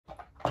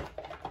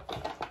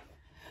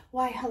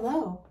Why,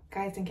 hello,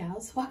 guys and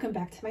gals. Welcome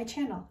back to my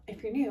channel.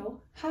 If you're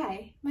new,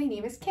 hi, my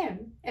name is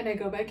Kim, and I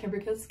go by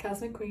Kimberkiss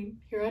Cosmic Queen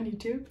here on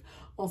YouTube,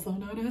 also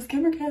known as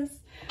Kimberkiss.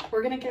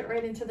 We're gonna get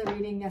right into the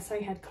reading. Yes, I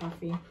had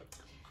coffee.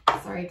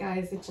 Sorry,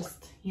 guys. It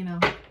just, you know,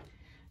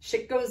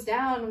 shit goes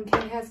down when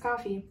Kim has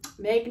coffee.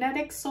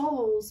 Magnetic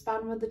souls,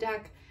 bottom of the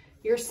deck.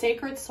 Your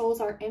sacred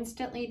souls are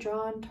instantly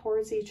drawn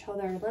towards each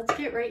other. Let's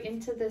get right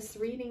into this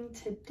reading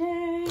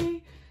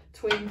today.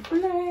 Twin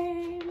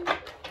Flame.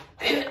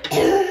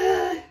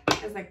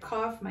 As I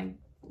cough my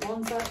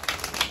lungs up.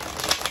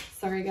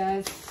 Sorry,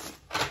 guys.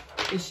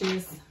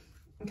 Issues.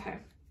 Okay.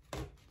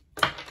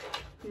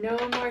 No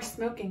more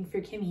smoking for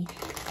Kimmy.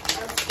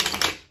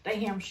 That's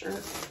damn sure.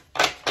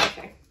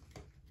 Okay.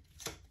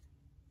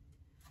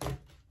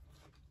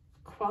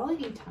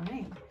 Quality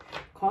time.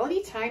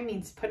 Quality time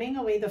means putting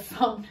away the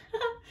phone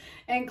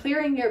and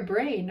clearing your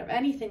brain of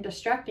anything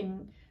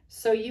distracting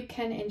so you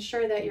can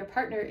ensure that your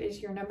partner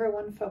is your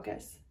 #1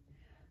 focus.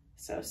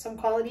 So some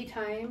quality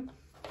time.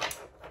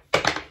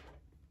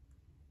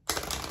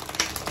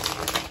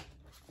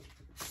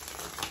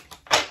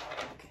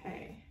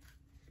 Okay.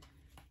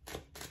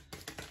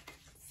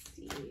 Let's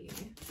see.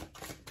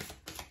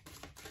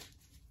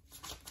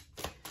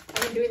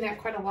 I've been doing that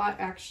quite a lot,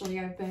 actually.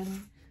 I've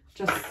been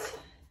just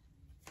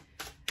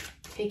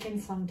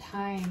taking some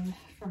time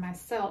for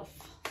myself,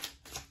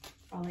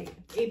 probably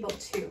able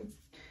to.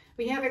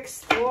 We have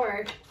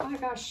Explore. Oh my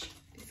gosh,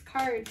 these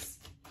cards.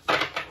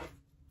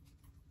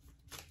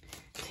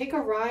 Take a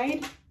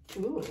ride,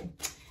 ooh,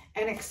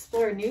 and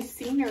explore new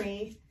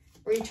scenery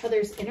or each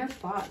other's inner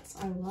thoughts.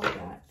 I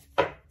love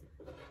that.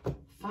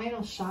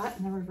 Final shot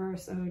in the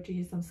reverse. Oh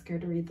geez, I'm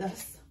scared to read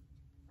this.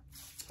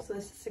 So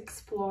this is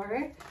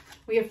Explore.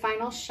 We have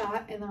final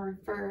shot in the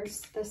reverse.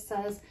 This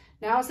says,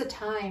 now is the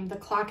time. The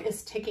clock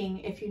is ticking.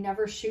 If you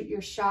never shoot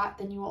your shot,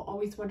 then you will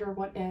always wonder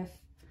what if.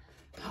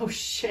 Oh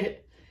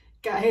shit,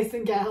 guys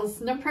and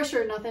gals. No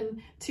pressure,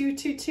 nothing.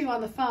 222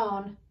 on the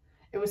phone.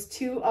 It was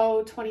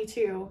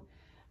 2022.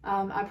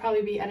 I'll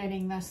probably be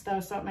editing this though,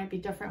 so it might be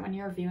different when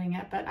you're viewing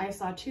it, but I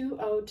saw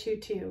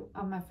 2022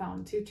 on my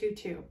phone.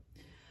 222.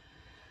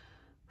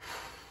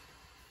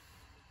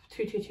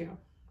 222.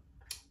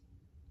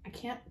 I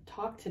can't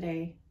talk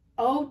today.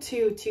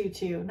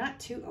 0222,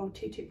 not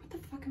 2022. What the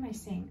fuck am I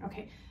saying?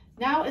 Okay.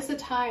 Now is the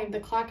time. The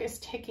clock is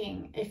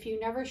ticking. If you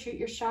never shoot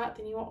your shot,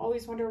 then you will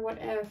always wonder what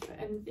if.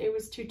 And it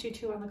was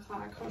 222 on the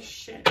clock. Oh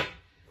shit.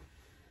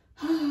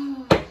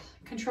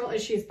 Control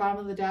issues, bottom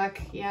of the deck.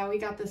 Yeah, we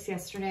got this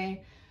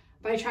yesterday.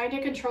 By trying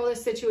to control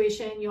this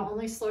situation, you'll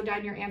only slow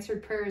down your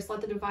answered prayers.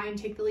 Let the divine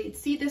take the lead.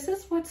 See, this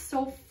is what's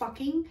so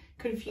fucking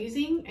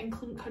confusing and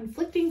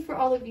conflicting for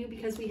all of you,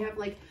 because we have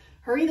like,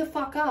 hurry the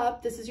fuck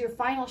up. This is your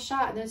final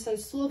shot. And then it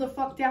says, slow the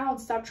fuck down.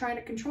 Stop trying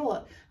to control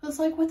it. I was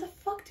like, what the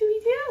fuck do we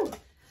do?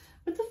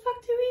 What the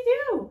fuck do we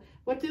do?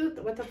 What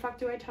the fuck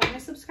do I tell my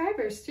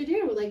subscribers to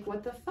do? Like,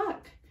 what the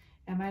fuck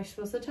am I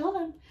supposed to tell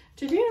them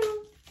to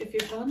do if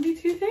you're telling me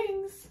two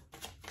things?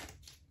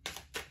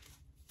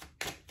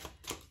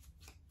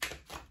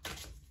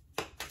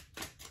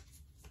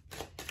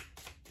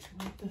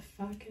 What the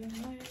fuck am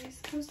I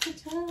supposed to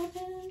tell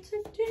them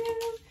to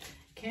do?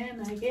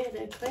 Can I get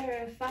a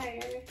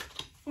clarifier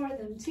for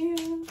them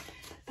too?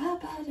 Ba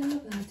ba da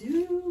ba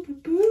doo ba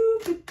boo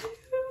ba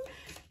doo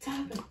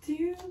da ba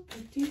doo ba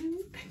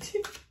doo ba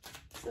doo.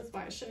 That's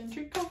why I shouldn't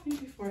drink coffee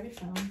before I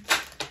film.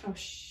 Oh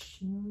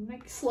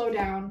like slow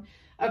down.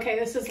 Okay,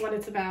 this is what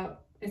it's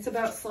about. It's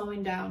about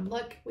slowing down.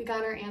 Look, we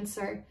got our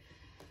answer.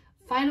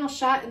 Final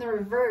shot in the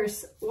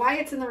reverse. Why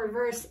it's in the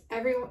reverse?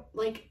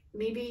 Like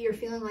maybe you're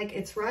feeling like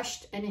it's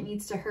rushed and it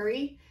needs to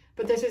hurry.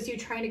 But this is you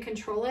trying to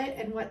control it,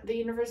 and what the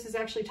universe is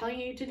actually telling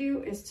you to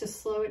do is to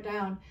slow it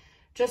down.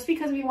 Just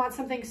because we want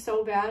something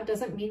so bad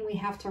doesn't mean we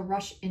have to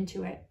rush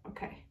into it,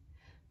 okay?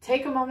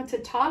 Take a moment to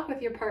talk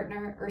with your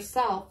partner or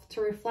self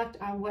to reflect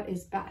on what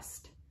is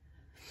best.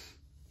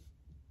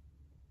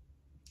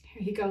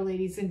 Here you go,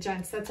 ladies and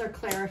gents. That's our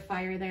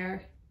clarifier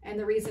there. And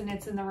the reason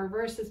it's in the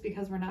reverse is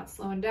because we're not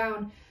slowing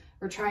down.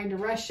 We're trying to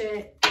rush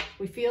it.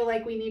 We feel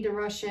like we need to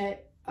rush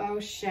it.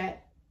 Oh, shit.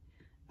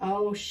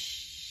 Oh,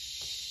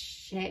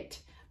 shit.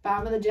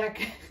 Bottom of the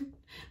deck.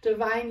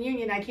 Divine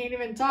union. I can't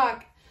even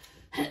talk.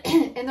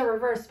 In the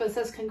reverse, but it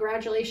says,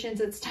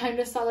 congratulations. It's time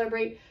to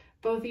celebrate.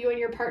 Both you and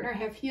your partner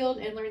have healed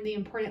and learned the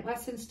important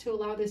lessons to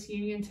allow this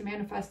union to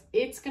manifest.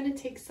 It's going to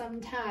take some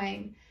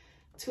time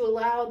to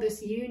allow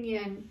this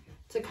union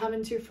to come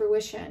into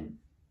fruition.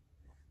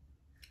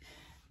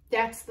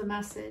 That's the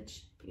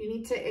message. You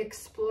need to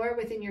explore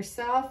within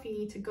yourself. You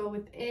need to go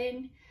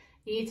within.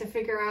 You need to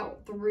figure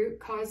out the root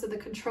cause of the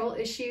control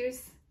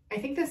issues. I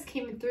think this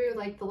came through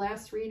like the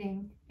last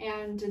reading,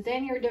 and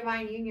then your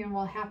divine union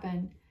will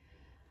happen.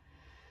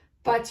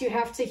 But you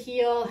have to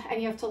heal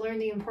and you have to learn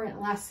the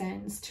important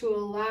lessons to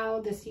allow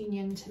this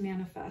union to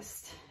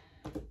manifest.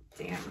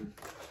 Damn.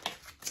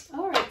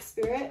 All right,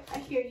 Spirit, I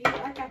hear you.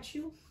 I got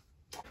you.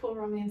 Pull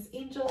Romance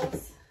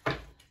Angels.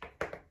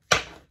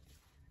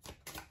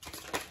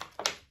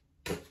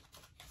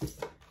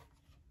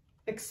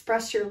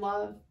 Express your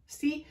love.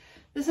 See,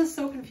 This is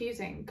so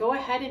confusing. Go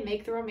ahead and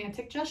make the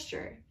romantic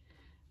gesture.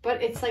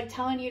 But it's like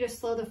telling you to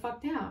slow the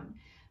fuck down.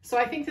 So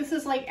I think this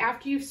is like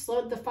after you've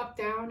slowed the fuck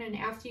down and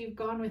after you've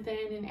gone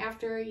within and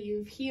after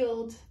you've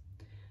healed,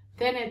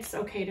 then it's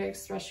okay to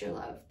express your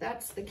love.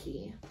 That's the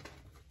key.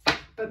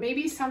 But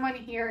maybe someone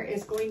here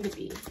is going to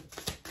be.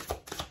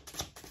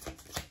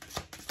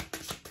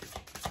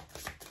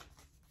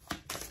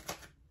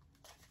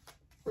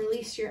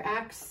 Release your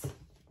ex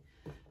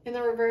in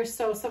the reverse.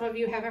 So some of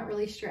you haven't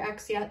released your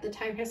ex yet. The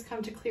time has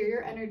come to clear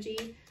your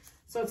energy.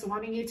 So it's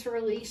wanting you to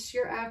release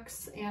your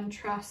ex and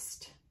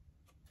trust.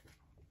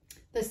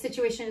 The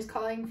situation is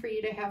calling for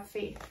you to have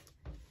faith.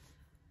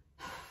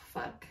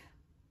 Fuck.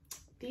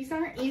 These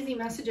aren't easy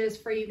messages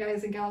for you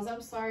guys and gals.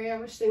 I'm sorry. I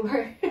wish they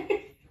were.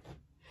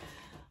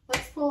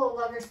 Let's pull a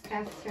Lover's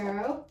Path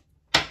Tarot.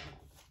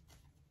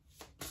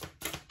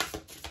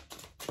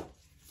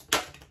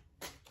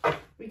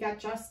 We got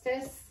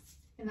Justice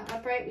in the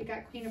upright. We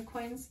got Queen of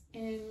Coins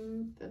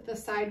in the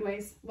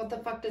sideways. What the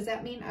fuck does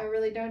that mean? I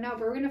really don't know, but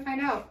we're going to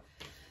find out.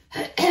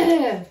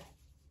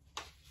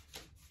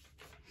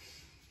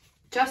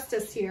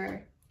 Justice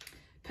here.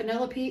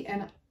 Penelope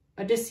and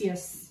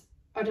Odysseus.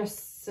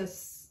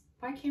 Odysseus.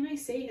 Why can't I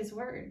say his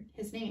word,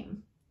 his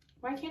name?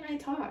 Why can't I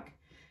talk?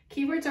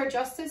 Keywords are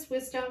justice,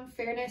 wisdom,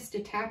 fairness,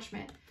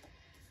 detachment.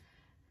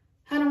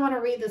 I don't want to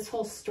read this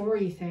whole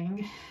story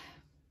thing.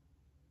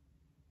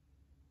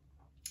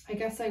 I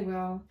guess I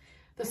will.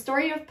 The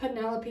story of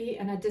Penelope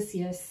and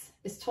Odysseus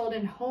is told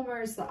in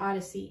Homer's The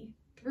Odyssey.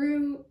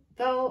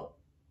 Though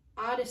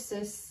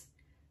Odysseus,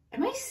 I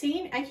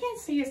can't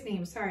say his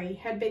name, sorry,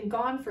 had been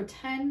gone for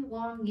 10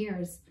 long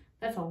years.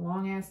 That's a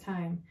long ass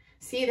time.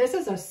 See, this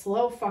is a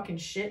slow fucking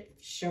shit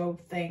show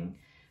thing.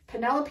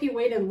 Penelope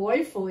waited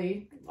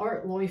loyally.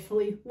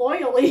 Why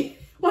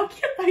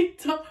can't I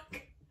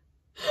talk?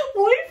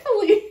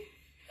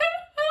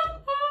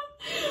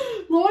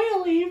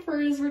 Loyally for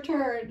his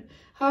return.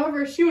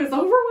 However, she was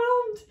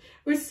overwhelmed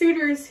with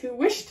suitors who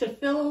wished to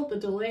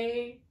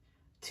delay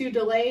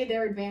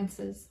their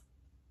advances.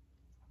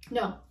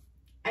 No,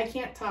 I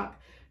can't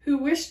talk. Who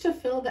wished to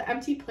fill the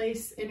empty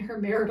place in her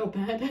marital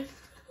bed.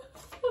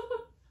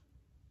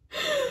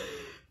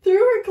 Through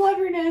her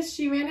cleverness,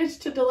 she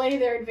managed to delay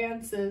their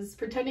advances.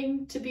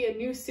 Pretending to be a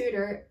new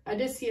suitor,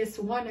 Odysseus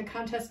won a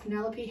contest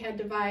Penelope had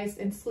devised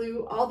and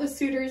slew all the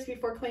suitors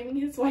before claiming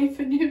his wife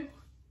anew.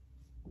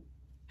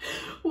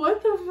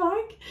 What the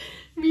fuck?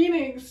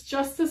 Meanings,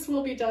 justice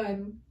will be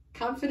done.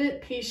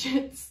 Confident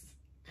patience.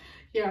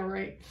 Yeah,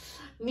 right.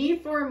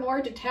 Need for a more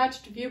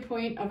detached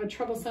viewpoint of a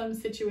troublesome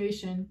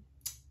situation.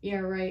 Yeah,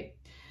 right.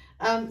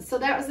 So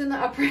that was in the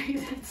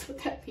upright. That's what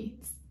that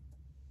means.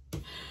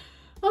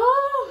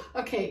 Oh,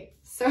 okay.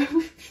 So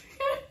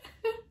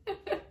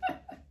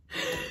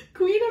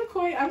Queen of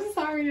Coins. I'm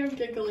sorry, I'm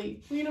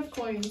giggly. Queen of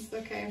Coins.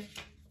 Okay.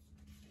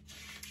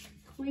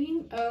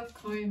 Queen of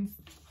Coins.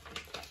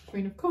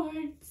 Queen of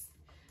Coins.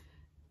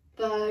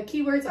 The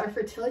keywords are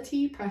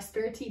fertility,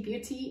 prosperity,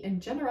 beauty,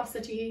 and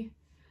generosity.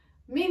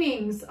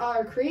 Meanings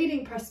are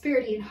creating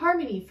prosperity and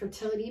harmony,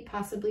 fertility,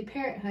 possibly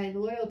parenthood,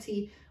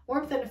 loyalty,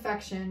 warmth and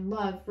affection,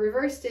 love.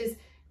 Reversed is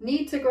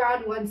need to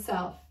ground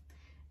oneself.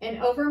 An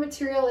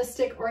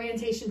over-materialistic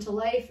orientation to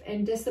life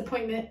and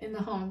disappointment in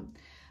the home.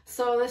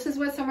 So this is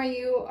what some of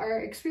you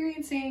are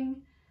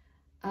experiencing.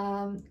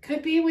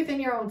 Could be within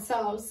your own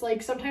selves.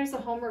 Like sometimes the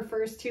home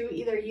refers to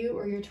either you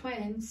or your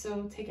twin.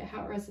 So take it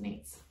how it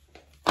resonates.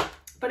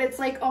 But it's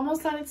like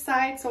almost on its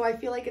side. So I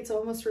feel like it's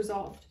almost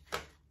resolved.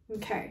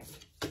 Okay.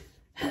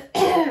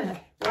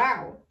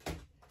 Wow.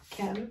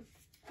 Kim,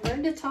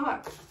 learn to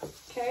talk.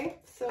 Okay.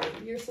 So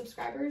your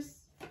subscribers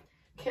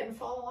can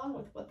follow along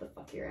with what the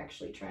fuck you're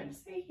actually trying to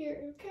say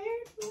here,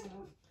 okay?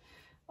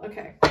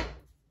 Okay.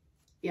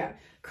 Yeah,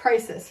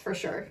 crisis for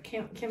sure.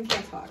 Kim can't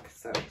talk.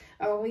 So,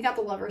 oh, we got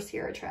the Lovers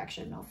here,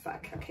 attraction. Oh,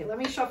 fuck. Okay, let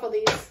me shuffle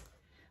these.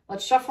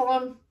 Let's shuffle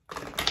them.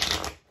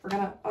 We're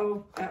gonna,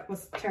 oh, that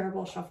was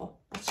terrible shuffle.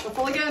 Let's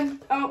shuffle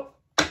again. Oh,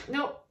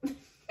 no.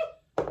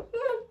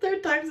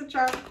 Third time's a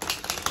charm.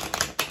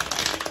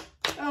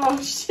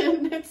 Oh,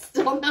 shit, it's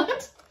still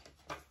not.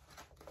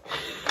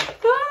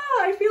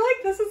 I feel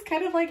like this is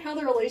kind of like how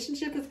the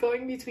relationship is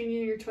going between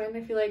you and your twin.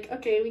 I feel like,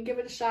 okay, we give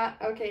it a shot.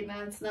 Okay,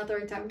 no, it's not the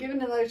right time. Give it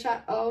another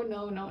shot. Oh,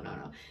 no.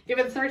 Give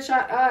it a third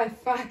shot. Ah,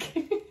 fuck.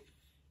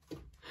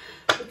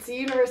 It's the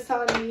universe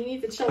telling me you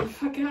need to chill the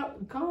fuck out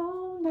and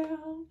calm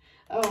down.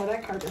 Oh,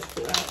 that card just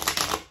flew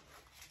out.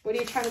 What are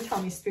you trying to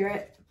tell me,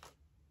 Spirit?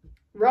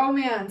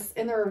 Romance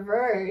in the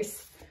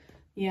reverse.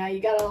 Yeah,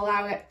 you gotta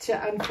allow it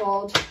to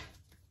unfold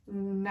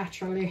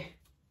naturally.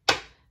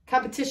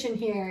 Competition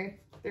here.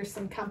 There's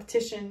some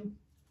competition.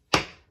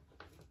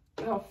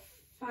 Oh,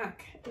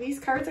 fuck.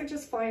 These cards are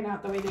just flying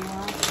out the way they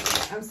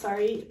want. I'm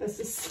sorry. This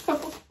is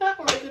so not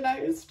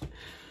organized.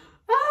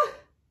 Ah!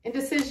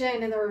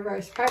 Indecision in the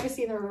reverse.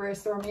 Privacy in the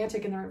reverse. The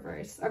romantic in the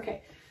reverse.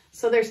 Okay.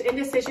 So there's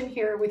indecision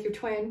here with your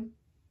twin.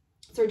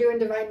 So we're doing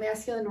Divine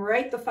Masculine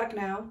right the fuck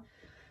now.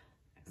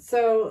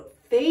 So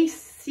they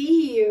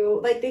see you,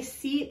 like they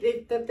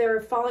see that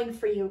they're falling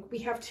for you. We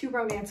have two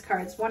romance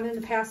cards, one in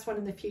the past, one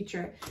in the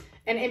future.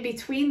 And in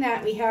between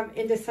that, we have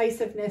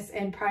indecisiveness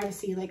and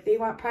privacy. Like they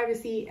want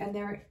privacy and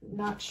they're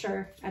not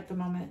sure at the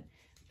moment.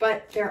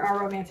 But there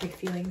are romantic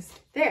feelings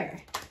there.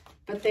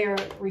 But they're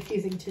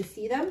refusing to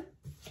see them.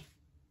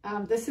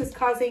 This is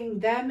causing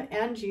them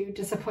and you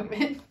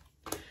disappointment.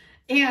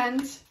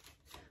 And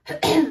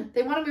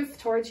they want to move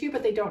towards you,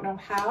 but they don't know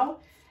how.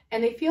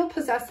 And they feel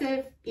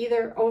possessive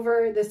either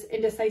over this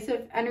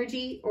indecisive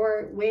energy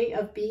or way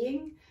of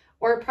being,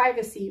 or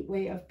privacy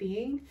way of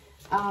being.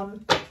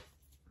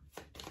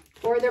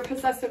 Or they're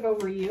possessive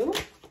over you.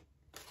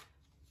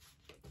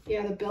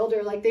 Yeah, the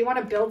builder, like they want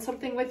to build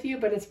something with you,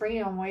 but it's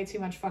bringing on way too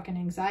much fucking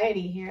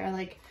anxiety here.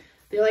 Like,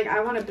 they're like, I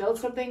want to build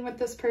something with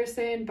this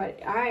person, but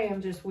I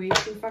am just way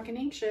too fucking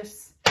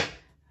anxious.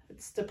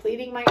 It's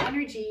depleting my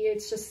energy.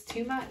 It's just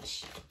too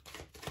much.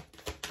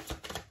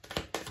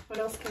 What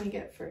else can we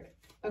get for it?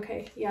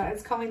 Okay, yeah,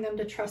 it's calling them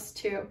to trust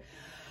too.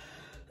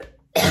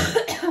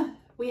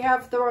 We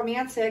have the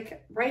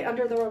romantic, right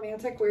under the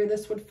romantic where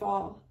this would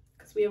fall.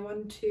 Because we have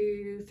 1,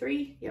 2,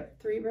 3.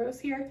 Yep, 3 rows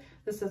here.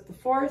 This is the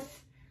 4th.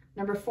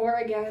 Number 4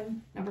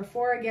 again. Number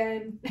 4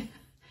 again.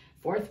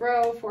 4th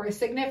row. 4 is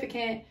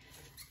significant.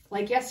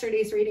 Like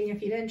yesterday's reading,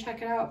 if you didn't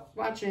check it out,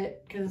 watch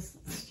it. Because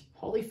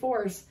holy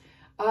 4s.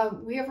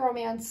 We have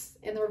romance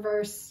in the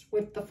reverse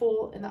with the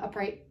Fool in the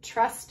upright.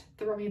 Trust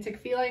the romantic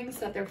feelings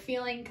that they're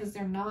feeling because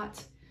they're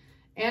not.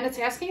 And it's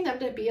asking them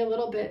to be a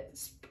little bit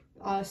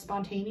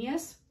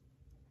spontaneous.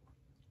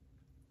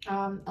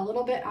 A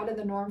little bit out of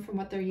the norm from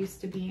what they're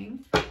used to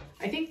being.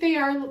 I think they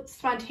are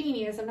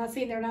spontaneous. I'm not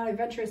saying they're not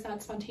adventurous,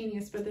 not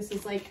spontaneous, but this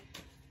is like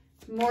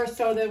more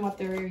so than what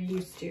they're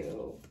used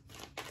to.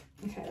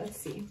 Okay, let's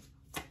see.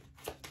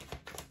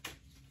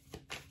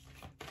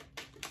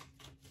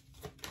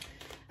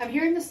 I'm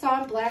hearing the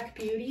song Black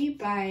Beauty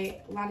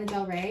by Lana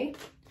Del Rey.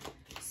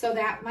 So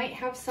that might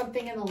have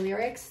something in the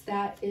lyrics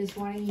that is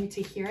wanting you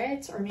to hear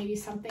it, or maybe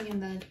something in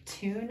the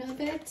tune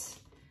of it.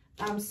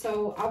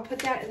 So I'll put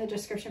that in the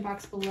description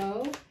box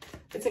below.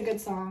 It's a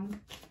good song.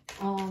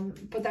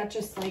 But that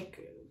just like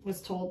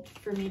was told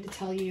for me to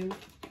tell you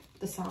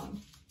the song.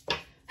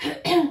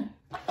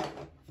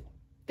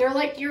 They're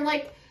like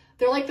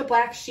the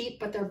black sheep,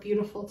 but they're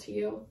beautiful to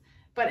you.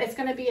 But it's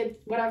going to be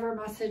whatever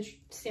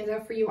message stands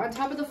out for you. On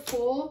top of the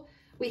Fool,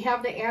 we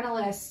have the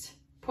Analyst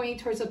pointing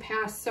towards the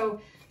past. So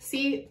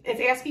see,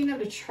 it's asking them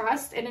to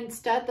trust, and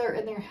instead they're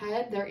in their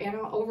head. They're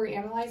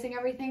over-analyzing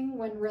everything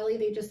when really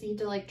they just need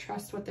to like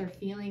trust what they're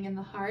feeling in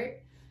the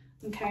heart.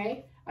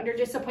 Okay. Under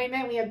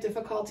disappointment, we have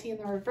difficulty in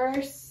the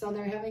reverse. So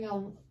they're having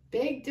a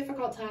big,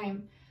 difficult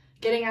time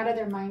getting out of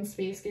their mind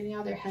space, getting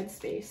out of their head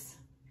space.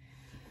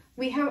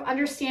 We have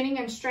understanding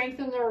and strength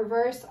in the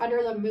reverse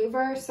under the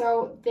Mover.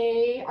 So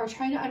they are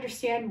trying to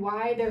understand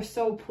why they're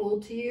so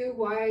pulled to you,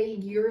 why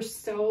you're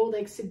so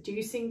like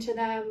seducing to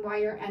them, why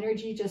your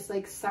energy just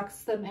like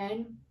sucks them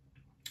in,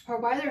 or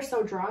why they're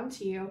so drawn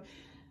to you.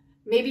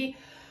 Maybe,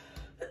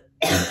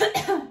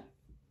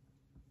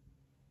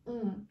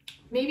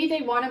 maybe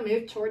they want to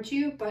move towards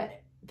you,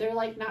 but they're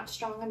like not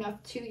strong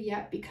enough to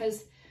yet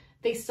because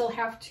they still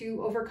have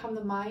to overcome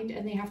the mind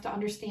and they have to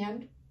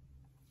understand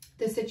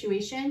the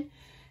situation.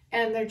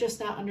 And they're just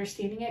not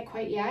understanding it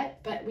quite yet.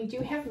 But we do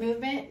have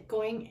movement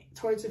going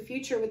towards the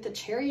future with the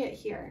Chariot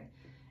here.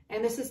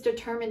 And this is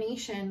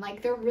determination.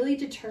 Like they're really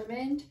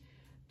determined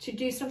to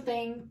do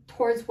something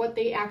towards what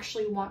they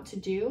actually want to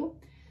do.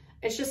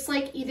 It's just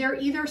like they're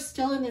either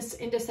still in this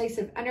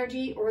indecisive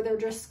energy or they're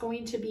just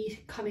going to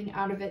be coming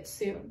out of it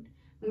soon.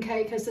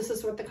 Okay, because this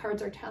is what the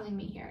cards are telling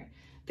me here.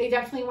 They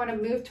definitely want to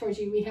move towards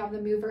you. We have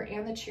the Mover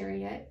and the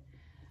Chariot.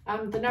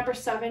 The number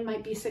 7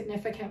 might be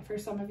significant for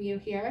some of you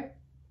here.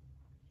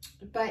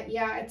 But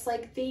yeah, it's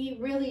like they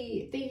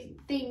really,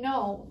 they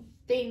know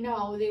they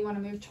want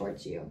to move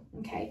towards you,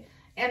 okay?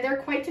 And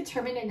they're quite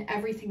determined in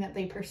everything that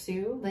they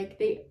pursue. Like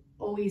they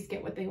always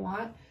get what they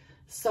want.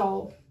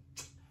 So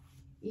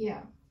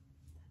yeah,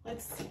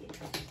 let's see.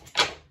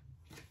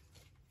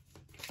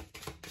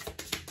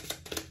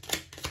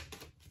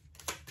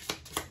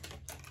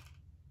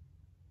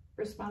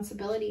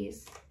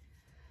 Responsibilities.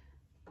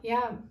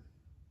 Yeah.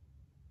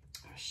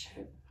 Oh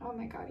shit. Oh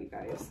my God, you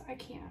guys. I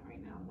can't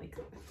right now. Like,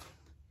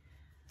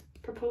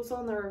 proposal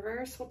in the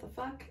reverse. What the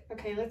fuck?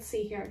 Okay, let's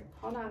see here.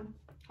 Hold on.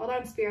 Hold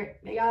on, Spirit.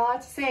 They got a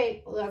lot to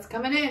say. Well, that's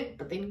coming in,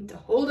 but they need to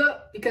hold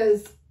up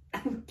because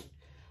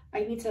I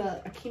need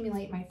to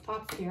accumulate my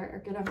thoughts here or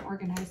get them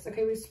organized.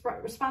 Okay,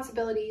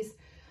 responsibilities.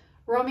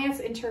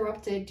 Romance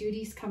interrupted.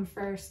 Duties come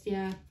first.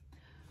 Yeah.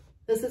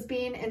 This is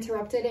being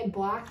interrupted and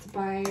blocked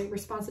by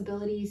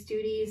responsibilities,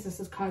 duties. This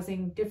is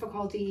causing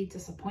difficulty,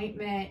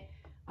 disappointment.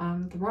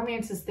 The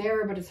romance is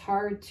there, but it's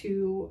hard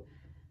to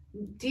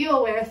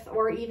deal with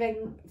or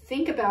even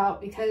think about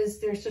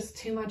because there's just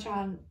too much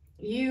on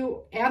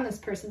you and this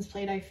person's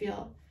plate. I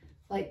feel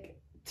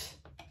like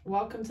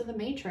welcome to the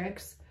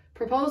Matrix.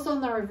 Proposal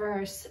in the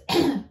reverse.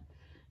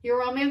 Your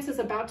romance is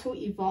about to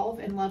evolve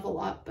and level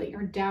up, but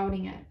you're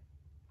doubting it.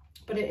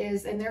 But it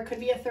is, and there could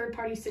be a third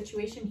party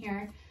situation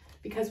here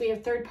because we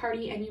have third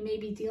party and you may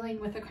be dealing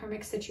with a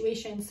karmic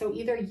situation. So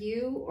either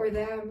you or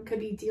them could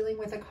be dealing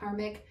with a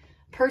karmic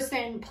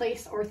person,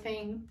 place, or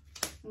thing.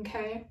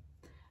 Okay.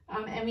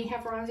 And we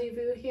have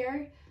rendezvous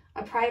here.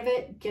 A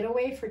private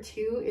getaway for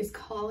 2 is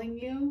calling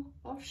you.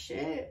 Oh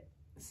shit.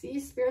 See,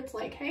 Spirit's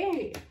like,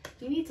 hey,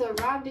 you need to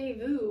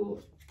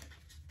rendezvous.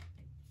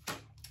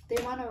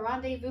 They want to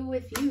rendezvous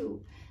with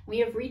you. We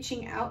have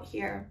reaching out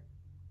here.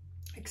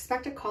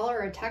 Expect a call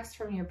or a text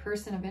from your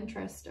person of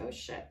interest. Oh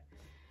shit.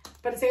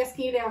 But it's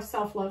asking you to have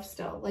self-love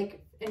still,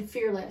 like, and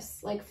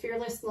fearless, like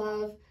fearless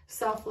love,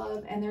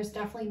 self-love, and there's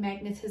definitely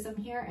magnetism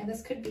here. And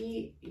this could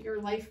be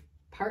your life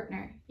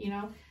partner, you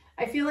know?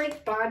 I feel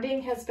like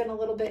bonding has been a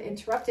little bit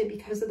interrupted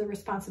because of the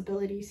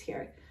responsibilities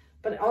here.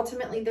 But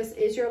ultimately, this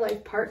is your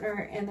life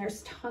partner, and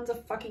there's tons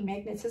of fucking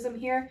magnetism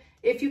here.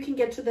 If you can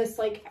get to this,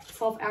 like,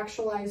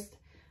 self-actualized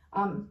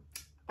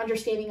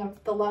understanding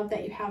of the love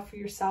that you have for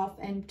yourself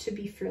and to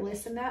be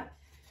fearless in that.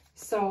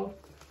 So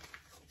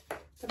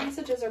the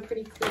messages are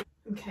pretty clear.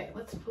 Okay,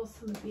 let's pull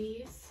some of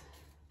these.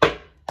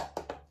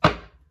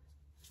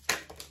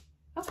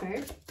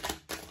 Okay.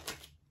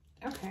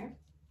 Okay.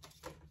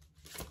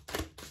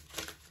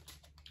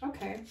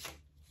 Okay.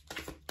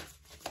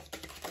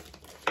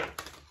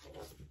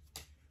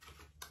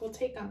 We'll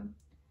take them.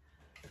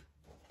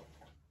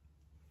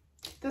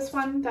 This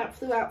one that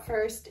flew out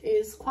first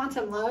is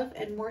quantum love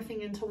and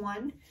morphing into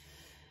one.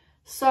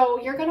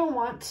 So you're going to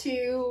want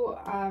to,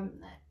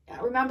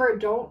 remember,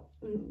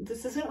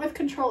 this isn't with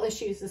control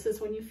issues. This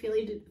is when you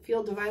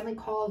feel divinely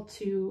called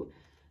to,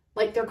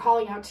 like they're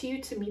calling out to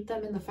you to meet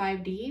them in the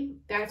 5D.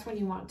 That's when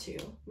you want to,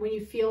 when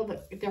you feel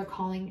that they're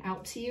calling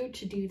out to you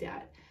to do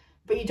that.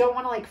 But you don't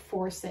want to like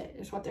force it,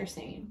 is what they're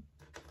saying.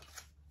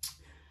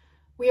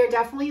 We are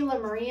definitely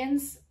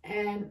Lemurians,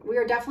 and we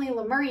are definitely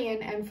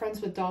Lemurian and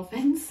friends with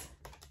dolphins.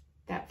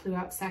 That flew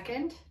out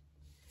second.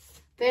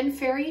 Then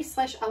fairy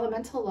 /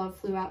 elemental love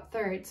flew out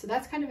third. So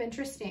that's kind of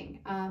interesting.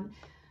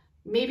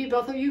 Maybe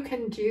both of you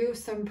can do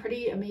some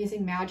pretty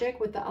amazing magic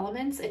with the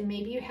elements, and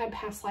maybe you had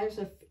past lives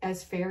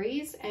as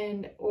fairies,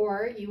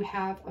 or you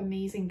have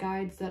amazing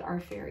guides that are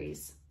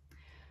fairies,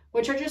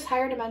 which are just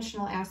higher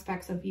dimensional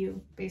aspects of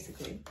you,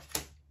 basically.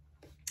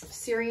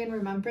 Syrian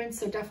remembrance,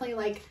 so definitely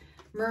like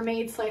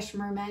mermaid /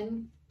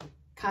 merman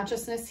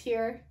consciousness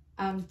here.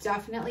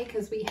 Definitely,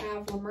 because we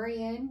have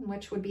Lemurian,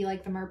 which would be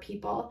like the mer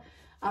people,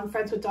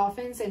 friends with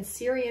dolphins, and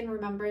Syrian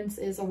remembrance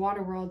is a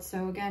water world.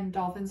 So again,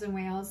 dolphins and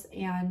whales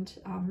and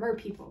mer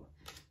people.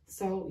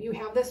 So you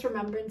have this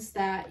remembrance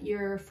that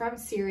you're from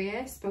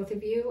Sirius, both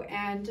of you,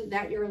 and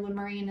that you're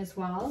Lemurian as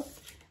well.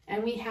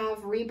 And we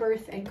have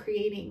rebirth and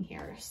creating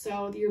here.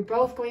 So you're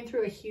both going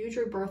through a huge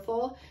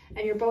rebirthal,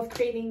 and you're both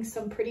creating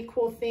some pretty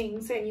cool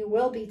things, and you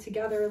will be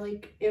together.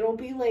 Like, it'll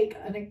be like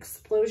an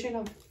explosion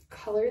of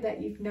color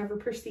that you've never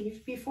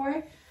perceived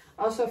before.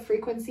 Also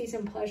frequencies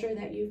and pleasure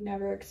that you've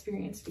never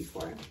experienced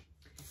before.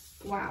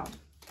 Wow,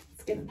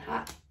 it's getting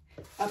hot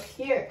up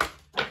here.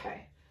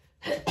 Okay.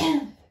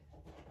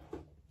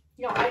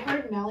 You know, I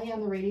heard Nelly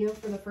on the radio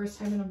for the first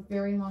time in a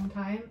very long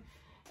time.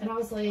 And I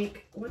was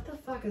like, what the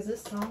fuck is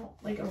this song?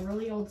 Like a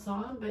really old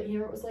song, but you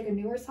know, it was like a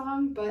newer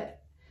song,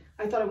 but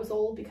I thought it was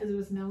old because it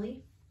was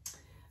Nelly. It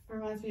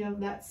reminds me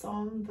of that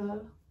song,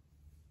 the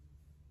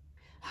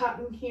Hot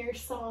in Here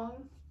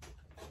song.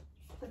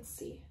 Let's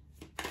see.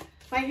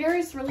 My hair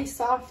is really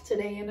soft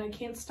today and I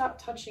can't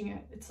stop touching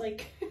it. It's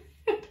like,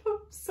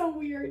 so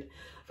weird.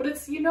 But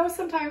it's, you know,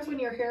 sometimes when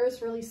your hair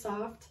is really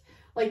soft,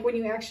 like when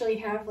you actually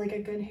have like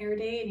a good hair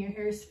day and your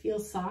hair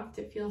feels soft,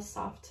 it feels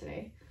soft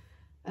today.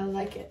 I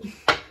like it.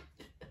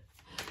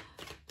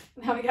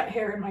 Now I got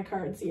hair in my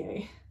cards,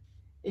 yay.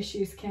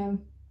 Issues,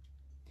 Kim.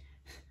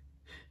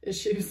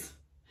 Issues.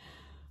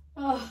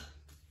 Oh,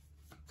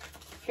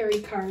 hairy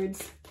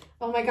cards.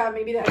 Oh my god,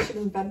 maybe I should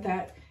invent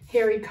that.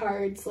 Hairy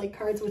cards, like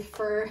cards with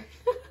fur.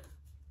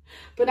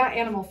 But not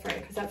animal fur,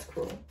 because that's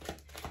cruel.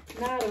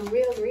 Not a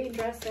real green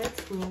dress,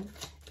 that's cruel.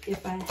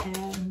 If I had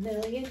 $1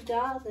 million,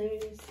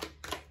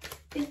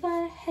 if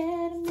I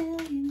had $1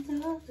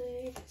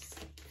 million,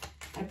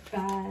 I'd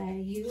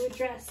buy you a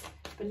dress,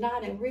 but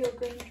not a real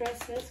green dress,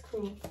 that's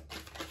cruel.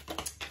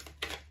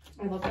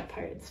 I love that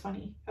part, it's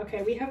funny.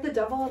 Okay, we have the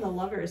devil and the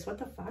lovers, what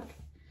the fuck?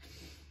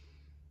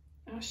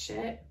 Oh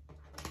shit.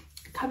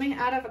 Coming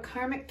out of a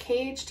karmic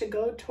cage to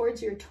go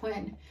towards your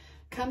twin.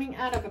 Coming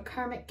out of a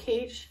karmic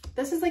cage.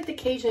 This is like the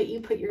cage that you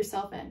put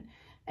yourself in.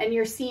 And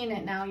you're seeing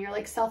it now. You're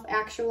like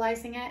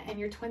self-actualizing it, and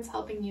your twin's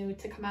helping you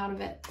to come out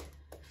of it.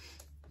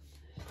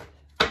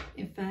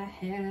 If I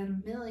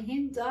had $1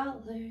 million.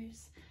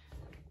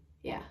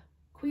 Yeah.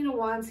 Queen of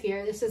Wands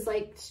here. This is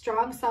like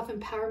strong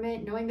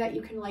self-empowerment, knowing that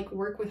you can like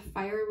work with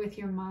fire with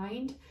your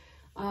mind.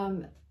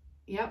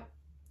 Yep.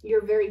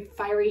 You're very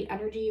fiery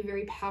energy,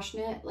 very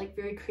passionate, like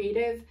very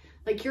creative.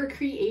 Like your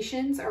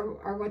creations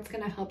are what's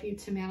going to help you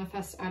to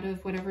manifest out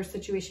of whatever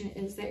situation it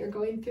is that you're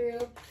going through,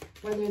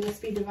 whether this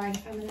be divine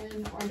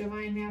feminine or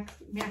divine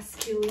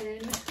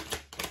masculine.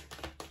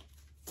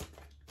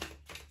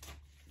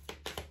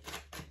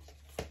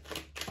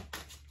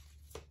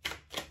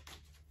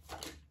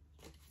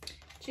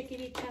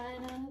 Chickadee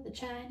China, the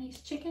Chinese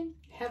chicken.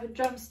 You have a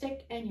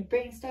drumstick and your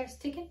brain starts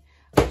ticking.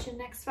 Put your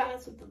next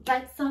files with the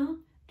lights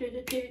on.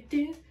 Okay,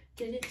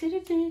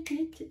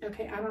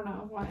 I don't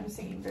know why I'm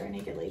singing Bare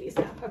Naked Ladies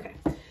now. Okay.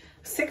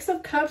 6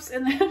 of Cups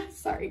in the,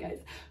 sorry guys.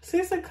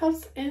 6 of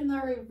Cups in the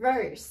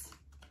reverse.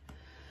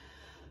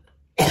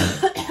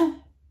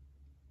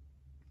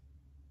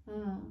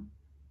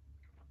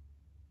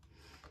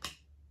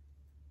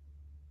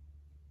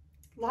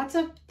 Lots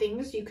of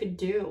things you could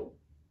do.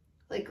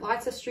 Like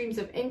lots of streams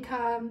of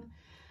income.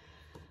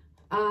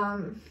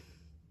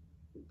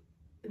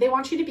 They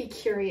want you to be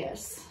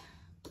curious.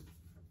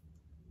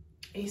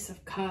 Ace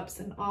of Cups,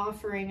 an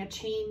offering, a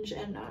change,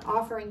 and an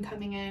offering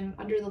coming in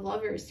under the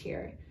Lovers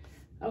here.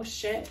 Oh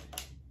shit.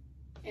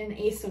 And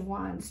Ace of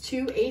Wands.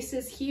 2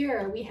 aces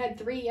here. We had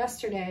 3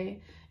 yesterday.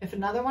 If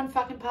another one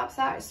fucking pops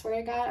out, I swear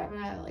to God, I'm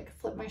gonna like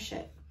flip my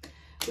shit.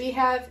 We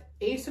have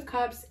Ace of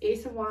Cups,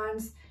 Ace of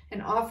Wands,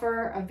 an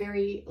offer, a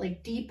very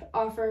like deep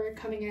offer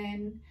coming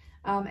in,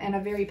 and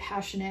a very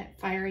passionate,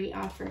 fiery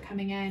offer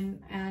coming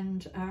in,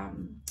 and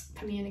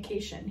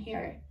communication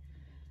here.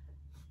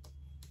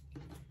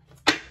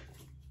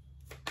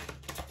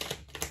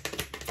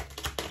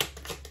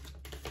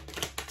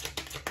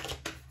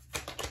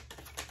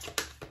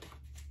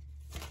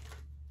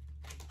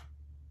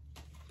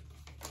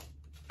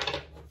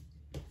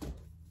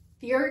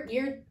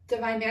 Your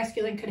divine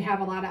masculine could have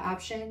a lot of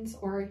options,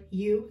 or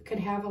you could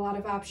have a lot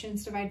of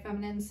options, divine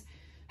feminines.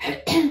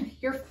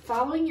 You're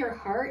following your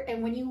heart,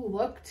 and when you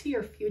look to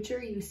your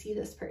future, you see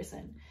this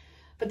person.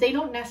 But they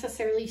don't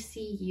necessarily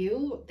see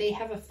you. They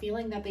have a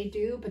feeling that they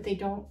do, but they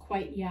don't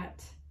quite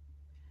yet.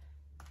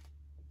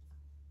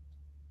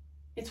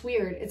 It's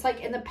weird. It's like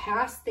in the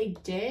past they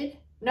did.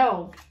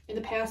 No, in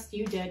the past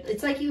you did.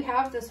 It's like you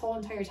have this whole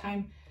entire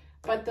time,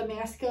 but the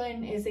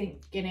masculine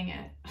isn't getting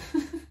it.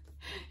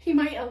 He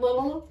might a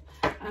little.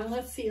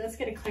 Let's see. Let's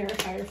get a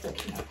clarifier for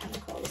King of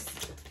Pentacles.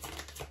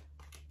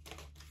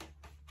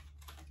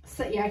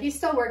 So yeah, he's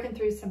still working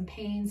through some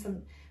pain,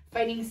 some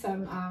fighting,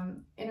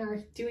 some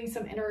doing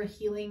some inner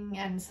healing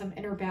and some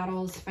inner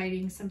battles,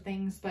 fighting some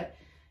things. But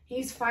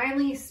he's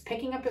finally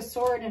picking up his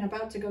sword and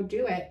about to go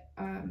do it.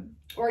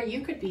 Or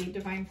you could be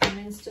divine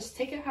feminines. Just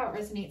take it how it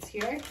resonates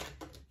here.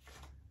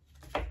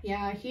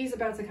 Yeah, he's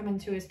about to come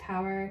into his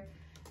power.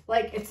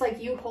 Like, it's like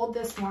you hold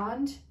this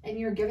wand and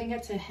you're giving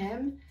it to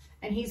him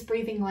and he's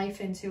breathing life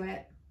into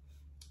it.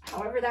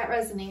 However that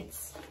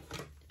resonates.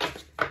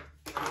 Let's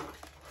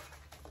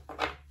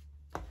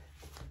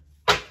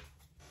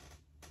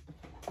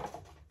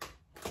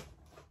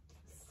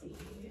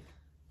see.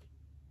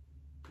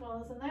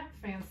 Well, isn't that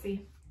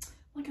fancy?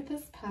 Look at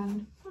this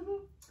pen.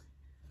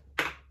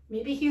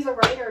 Maybe he's a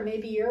writer.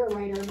 Maybe you're a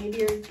writer. Maybe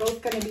you're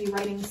both going to be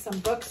writing some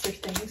books or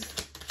things.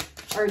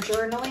 Or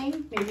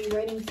journaling, maybe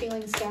writing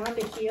feelings down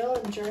to heal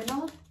and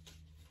journal.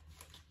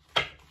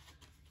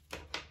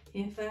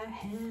 If I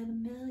had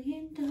 $1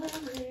 million, if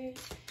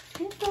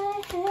I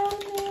had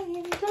 $1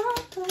 million,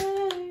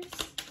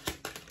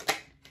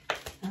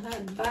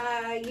 I'd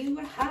buy you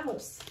a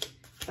house,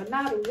 but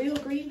not a real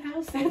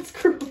greenhouse. That's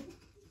cruel.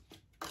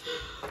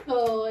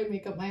 Oh, I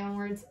make up my own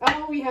words.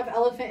 Oh, we have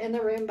elephant in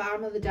the room,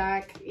 bottom of the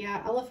deck.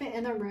 Yeah, elephant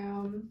in the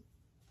room.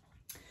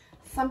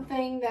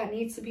 Something that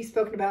needs to be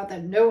spoken about,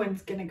 that no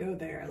one's gonna go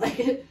there.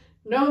 Like,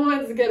 no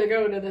one's gonna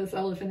go to this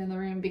elephant in the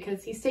room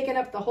because he's taken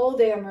up the whole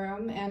damn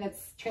room and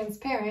it's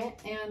transparent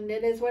and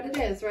it is what it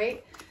is,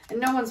 right? And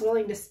no one's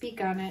willing to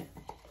speak on it.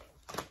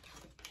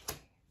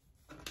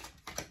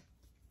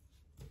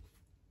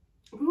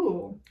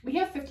 Ooh, we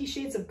have 50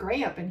 Shades of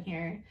Grey up in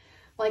here,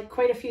 like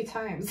quite a few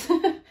times.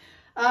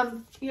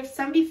 We have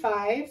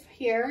 75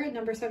 here,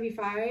 number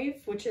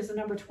 75, which is a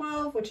number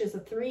 12, which is a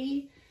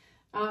 3.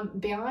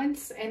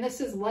 Balance, and this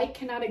is light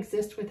cannot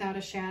exist without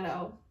a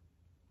shadow.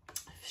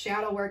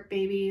 Shadow work,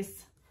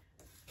 babies.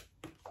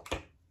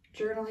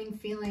 Journaling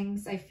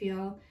feelings, I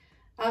feel.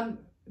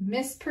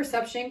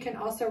 Misperception can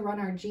also run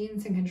our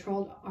genes and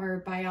control our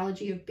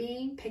biology of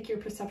being. Pick your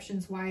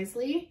perceptions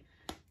wisely.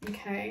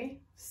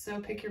 Okay, so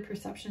pick your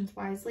perceptions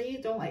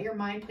wisely. Don't let your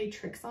mind play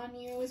tricks on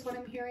you is what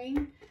I'm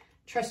hearing.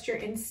 Trust your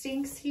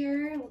instincts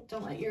here.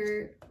 Don't let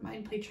your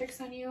mind play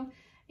tricks on you.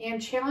 And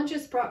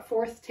challenges brought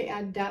forth to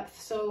add depth.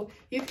 So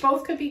you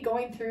both could be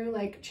going through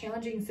like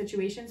challenging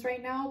situations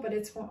right now, but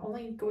it's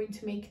only going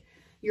to make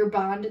your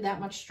bond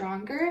that much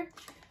stronger.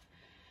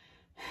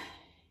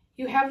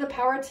 You have the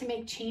power to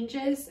make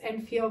changes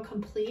and feel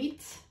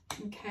complete.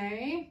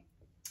 Okay.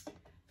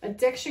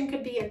 Addiction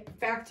could be a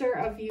factor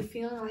of you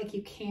feeling like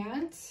you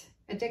can't.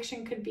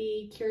 Addiction could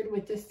be cured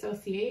with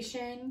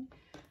dissociation.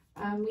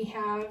 We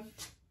have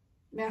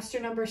Master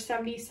number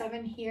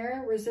 77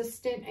 here,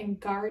 resistant and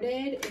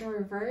guarded in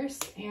reverse,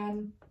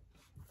 and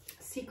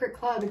secret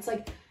club. It's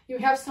like you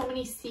have so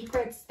many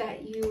secrets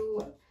that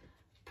you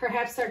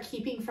perhaps are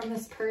keeping from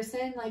this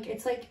person. Like,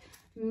 it's like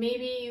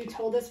maybe you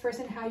told this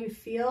person how you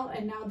feel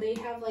and now they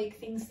have like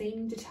things they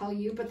need to tell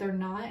you, but they're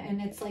not.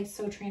 And it's like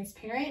so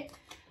transparent.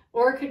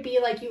 Or it could be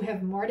like you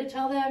have more to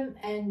tell them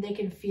and they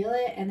can feel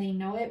it and they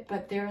know it,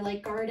 but they're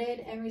like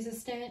guarded and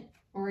resistant.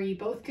 Or you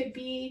both could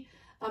be.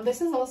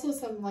 This is also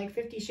some like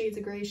 50 Shades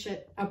of Grey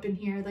shit up in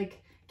here,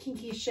 like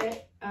kinky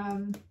shit,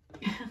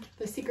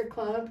 the secret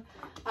club.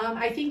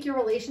 I think your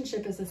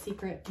relationship is a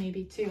secret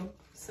maybe too.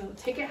 So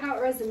take it how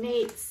it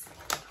resonates.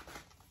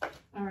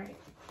 All right.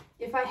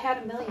 If I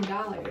had $1 million,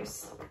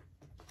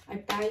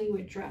 I'd buy you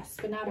a dress,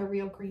 but not a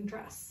real green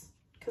dress,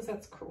 because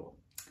that's cruel.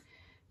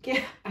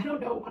 Yeah, I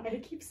don't know why I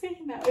keep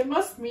saying that. It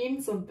must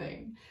mean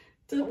something.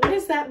 What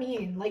does that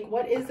mean? Like,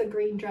 what is a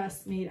green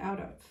dress made out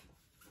of?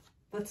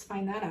 Let's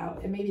find that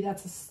out. And maybe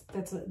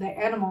the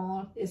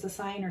animal is a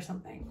sign or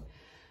something.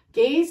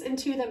 Gaze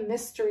into the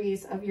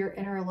mysteries of your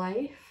inner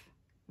life.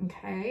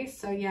 Okay,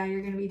 so yeah,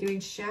 you're going to be doing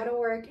shadow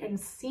work and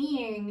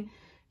seeing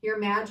your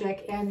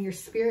magic, and your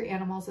spirit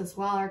animals as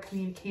well are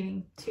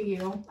communicating to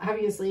you,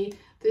 obviously,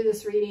 through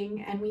this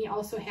reading. And we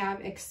also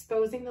have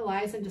exposing the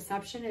lies and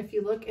deception. If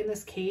you look in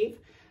this cave,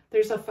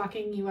 there's a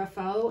fucking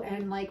UFO,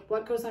 and like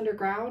what goes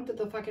underground,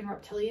 the fucking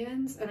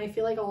reptilians. And I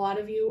feel like a lot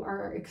of you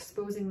are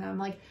exposing them.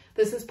 Like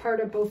this is part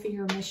of both of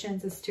your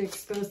missions, is to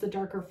expose the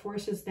darker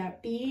forces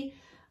that be.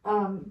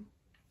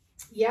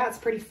 Yeah, it's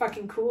pretty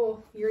fucking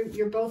cool.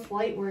 You're both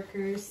light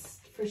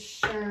workers for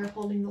sure,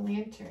 holding the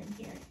lantern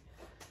here.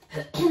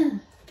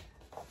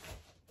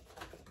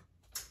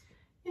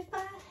 If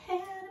I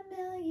had $1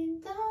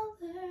 million,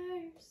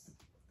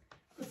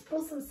 let's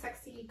pull some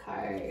sexy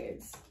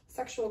cards,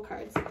 sexual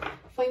cards.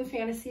 Flame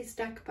Fantasies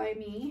deck by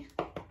me.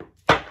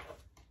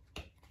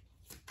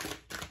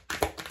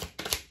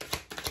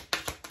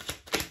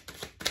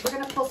 We're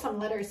gonna pull some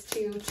letters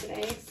too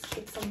today,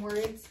 get some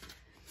words.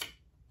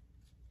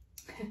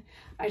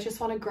 I just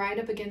want to grind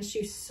up against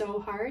you so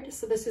hard.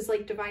 So this is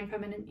like divine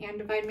feminine and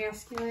divine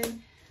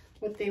masculine,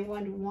 what they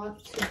would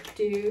want to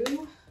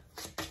do.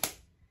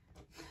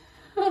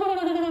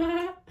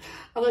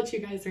 I'll let you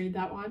guys read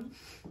that one.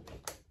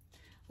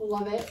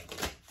 Love it.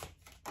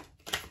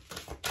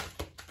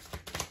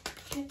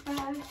 If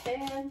I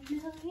had $1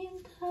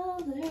 million,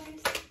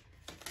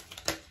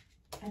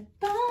 I'd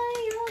buy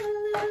your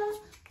love.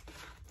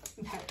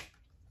 Okay.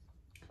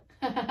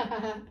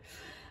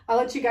 I'll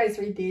let you guys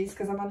read these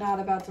because I'm not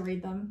about to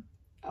read them.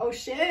 Oh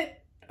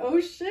shit. Oh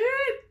shit.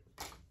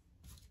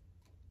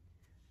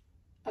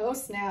 Oh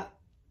snap.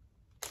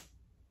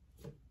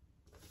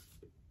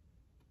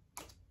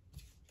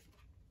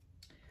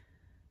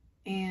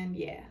 And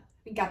yeah,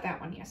 we got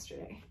that one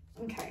yesterday.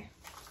 Okay.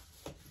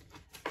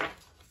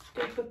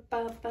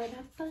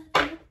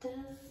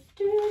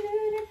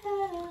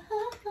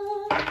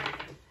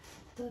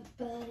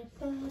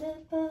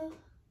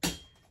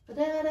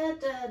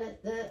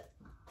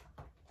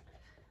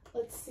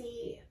 Let's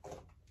see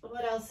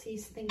what else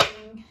he's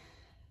thinking.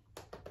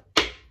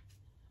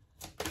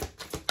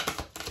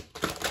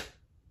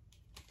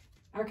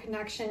 Our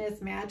connection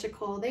is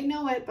magical. They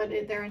know it, but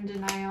they're in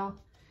denial.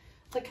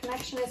 The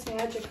connection is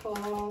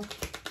magical.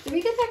 Did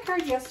we get that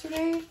card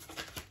yesterday?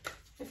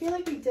 I feel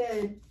like we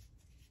did.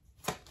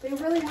 They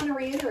really want to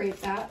reiterate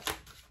that.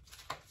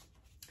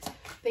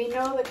 They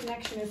know the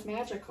connection is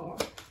magical.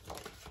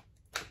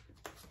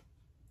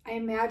 I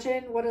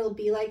imagine what it'll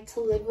be like to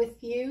live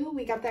with you.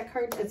 We got that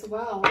card as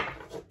well.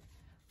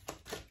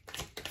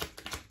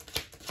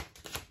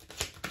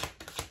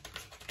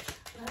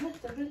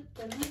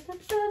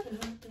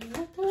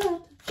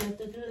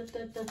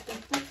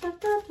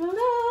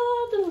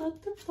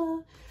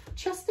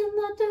 Trust in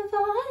the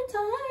divine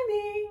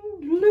timing.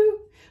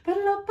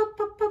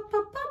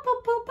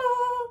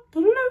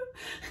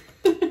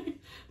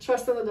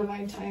 Trust in the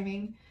divine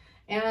timing.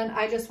 And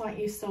I just want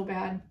you so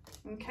bad.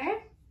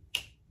 Okay?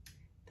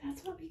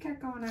 That's what we got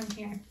going on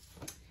here.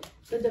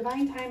 The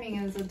divine timing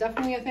is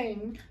definitely a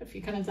thing, if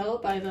you can tell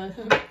by the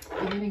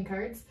beginning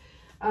cards.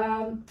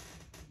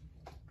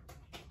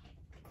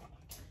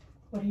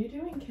 What are you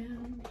doing,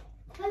 Kim?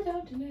 I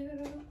don't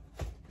know.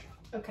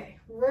 Okay,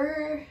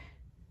 we're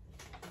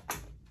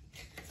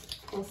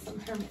pull some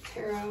Hermit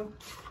Tarot.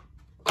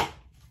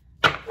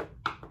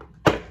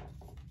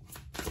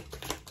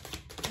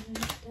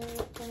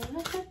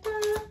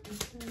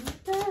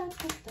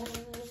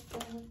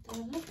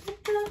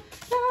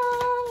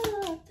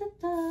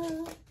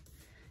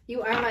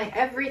 You are my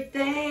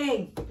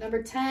everything.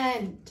 Number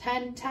 10,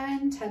 10,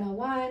 10, 10,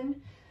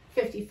 01,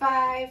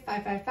 55,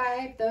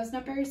 555, those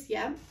numbers,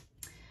 yeah.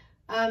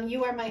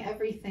 You are my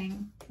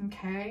everything,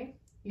 okay?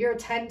 You're a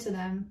 10 to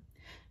them.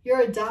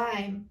 You're a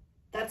dime.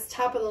 That's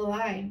top of the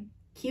line.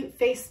 Cute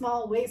face,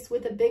 small waist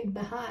with a big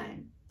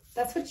behind.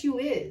 That's what you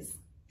is.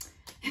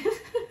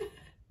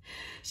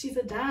 She's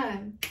a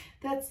dime.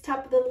 That's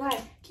top of the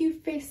line.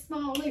 Cute face,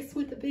 small waist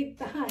with a big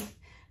behind.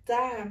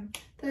 Dime.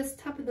 That's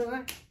top of the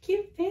line.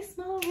 Cute face,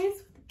 small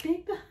waist with a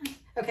big behind.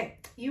 Okay,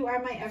 you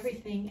are my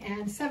everything.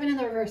 And 7 in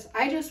the reverse.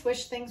 I just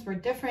wish things were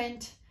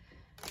different.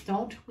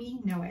 Don't we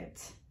know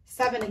it?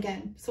 7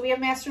 again. So we have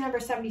master number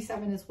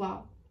 77 as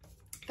well.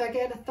 If I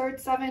get a third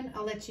 7,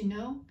 I'll let you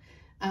know.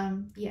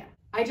 Yeah,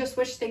 I just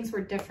wish things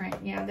were different.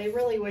 Yeah, they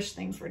really wish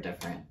things were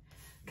different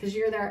because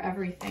you're their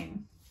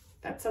everything.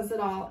 That says it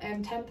all.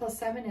 And 10 plus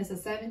 7 is a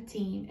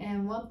 17,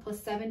 and 1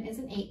 plus 7 is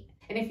an 8.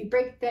 And if you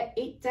break that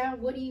 8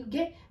 down, what do you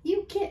get?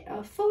 You get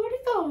a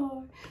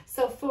 44.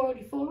 So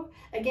 44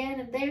 again,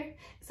 and there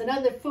is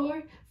another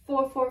 4.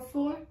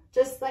 444,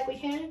 just like we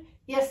had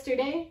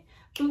yesterday.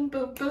 Boom,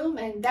 boom, boom,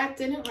 and that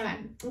didn't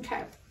rhyme.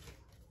 Okay.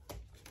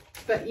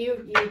 But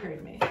you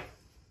heard me.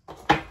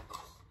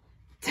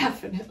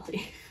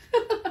 Definitely.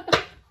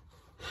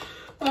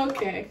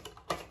 Okay.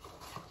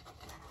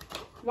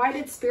 Why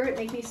did Spirit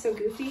make me so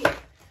goofy?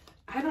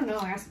 I don't know.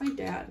 Ask my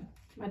dad.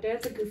 My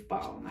dad's a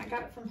goofball, and I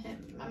got it from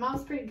him. My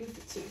mom's pretty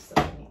goofy too, so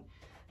I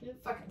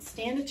didn't fucking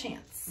stand a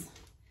chance.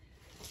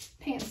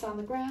 Pants on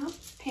the ground,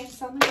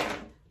 pants on the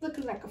ground.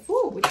 Looking like a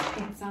fool with your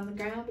pants on the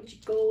ground, with your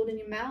gold in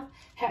your mouth,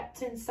 hat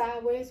turned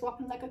sideways,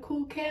 walking like a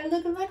cool cat,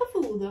 looking like a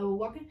fool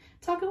though,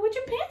 talking with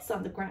your pants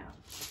on the ground.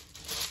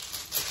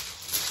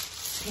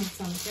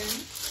 Pants on the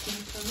ground,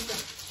 pants on the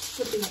ground.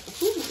 Looking like a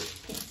fool with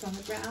your pants on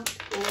the ground,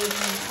 gold in your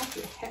mouth,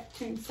 your hat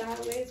turned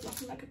sideways,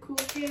 walking like a cool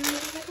cat,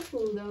 looking like a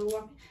fool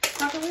though,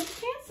 talking with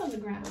your pants on the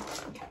ground.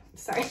 Okay,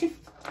 sorry.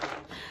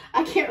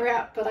 I can't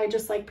rap, but I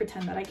just like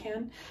pretend that I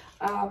can.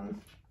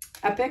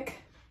 Epic.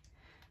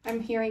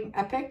 I'm hearing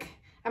epic.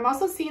 I'm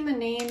also seeing the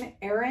name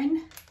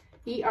Erin,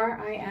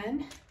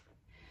 E-R-I-N.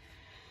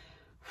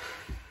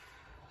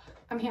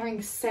 I'm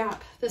hearing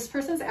sap. This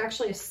person's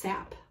actually a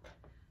sap,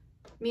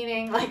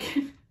 meaning like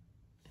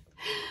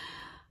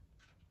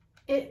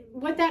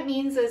what that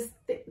means is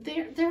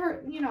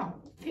they're you know,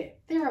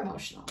 they're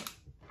emotional.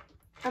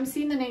 I'm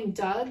seeing the name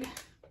Doug.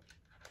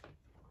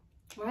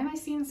 Why am I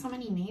seeing so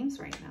many names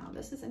right now?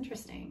 This is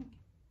interesting.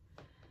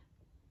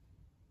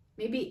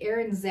 Maybe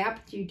Erin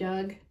zapped you,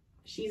 Doug.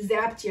 She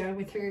zapped you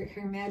with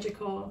her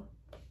magical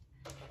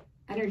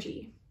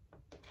energy.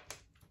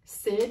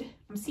 Sid.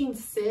 I'm seeing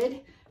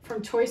Sid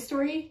from Toy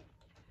Story.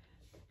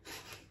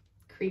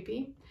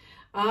 Creepy.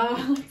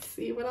 Let's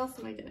see. What else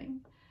am I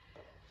getting?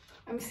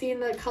 I'm seeing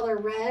the color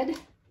red.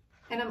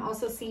 And I'm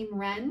also seeing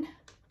Ren.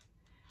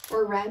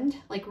 Or rend.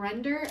 Like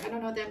render. I don't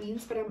know what that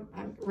means, but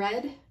I'm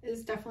red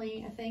is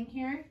definitely a thing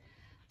here.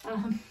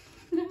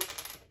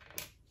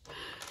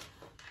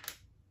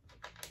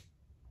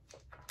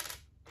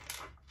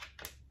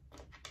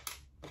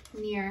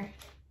 Near.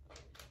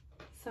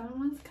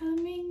 Someone's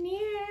coming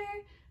near.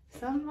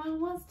 Someone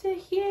wants to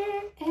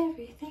hear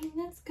everything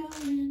that's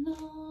going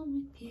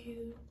on with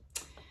you.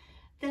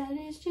 That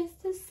is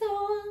just a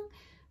song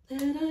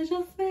that I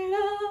just made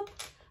up.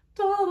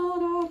 Da, da,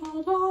 da,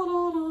 da,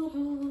 da, da,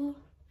 da.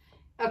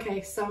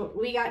 Okay, so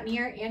we got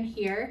near and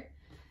here,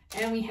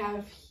 and we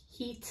have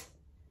heat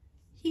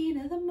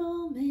of the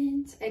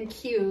moment, and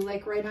cue,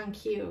 like right on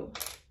cue.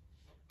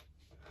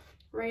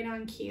 Right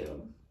on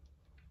cue.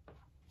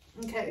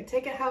 Okay,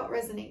 take it how it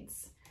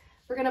resonates.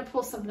 We're gonna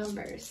pull some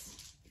numbers.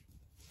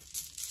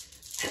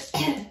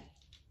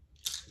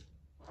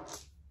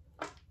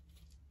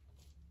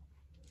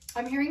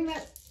 I'm hearing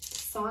that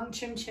song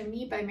Chim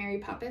Chimney by Mary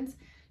Poppins.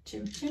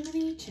 Chim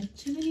chimney, chim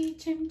chimney,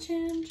 chim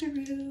chim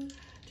chiroo.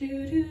 Do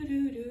do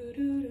do do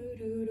do do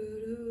do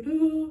do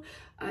do.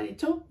 I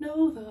don't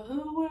know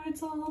the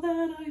words, all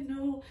that I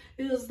know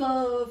is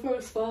the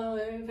first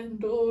five and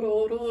do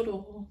do do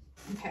do.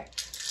 Okay.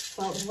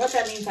 Well, what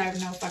that means, I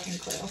have no fucking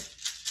clue.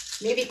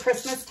 Maybe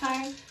Christmas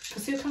time,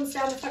 because who comes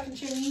down the fucking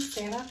chimney?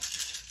 Santa.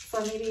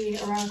 So maybe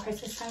around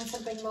Christmas time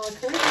something will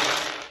occur.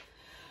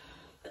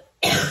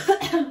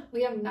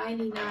 We have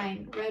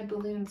 99 red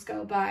balloons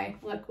go by.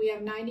 Look, we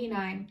have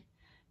 99.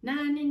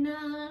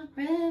 99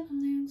 red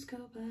balloons go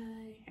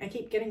by. I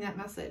keep getting that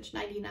message.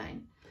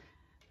 99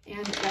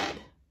 and red.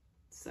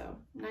 So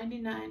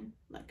 99,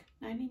 look,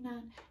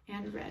 99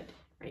 and red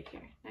right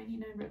here.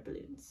 99 red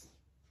balloons.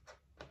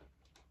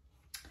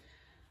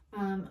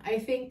 I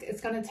think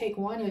it's going to take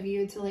one of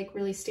you to like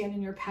really stand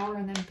in your power,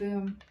 and then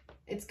boom,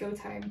 it's go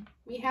time.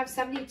 We have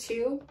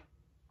 72.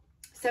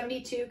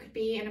 72 could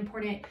be an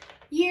important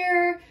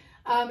year.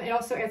 It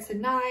also adds to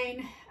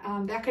 9.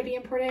 That could be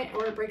important,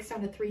 or it breaks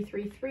down to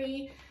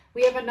 333.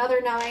 We have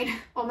another 9.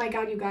 Oh my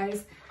God, you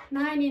guys.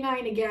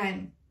 99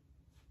 again.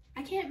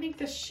 I can't make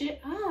this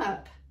shit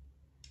up.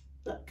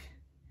 Look.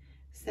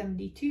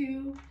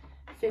 72,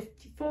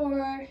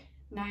 54,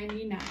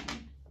 99.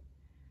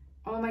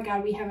 Oh my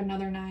God, we have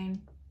another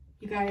 9.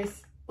 You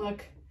guys,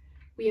 look.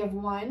 We have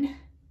 1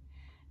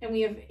 and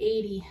we have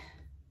 80,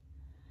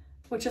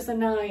 which is a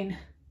 9.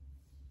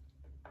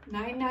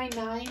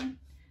 999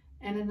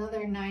 and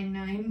another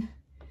 99.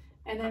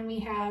 And then we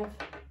have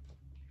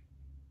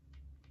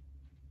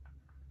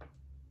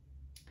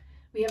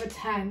a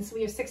 10. So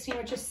we have 16,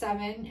 which is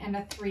 7, and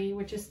a 3,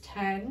 which is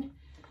 10.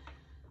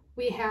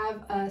 We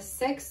have a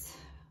 6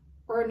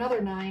 or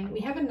another 9. We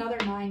have another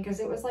 9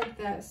 because it was like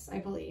this, I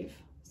believe.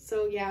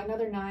 So yeah,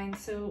 another 9.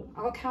 So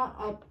I'll count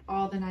up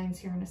all the 9s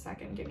here in a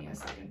second. Give me a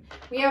second.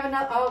 We have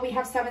another, oh, we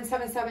have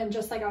 777,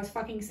 just like I was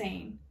fucking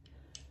saying.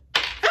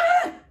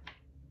 Ah!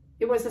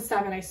 It was a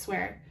 7, I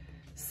swear.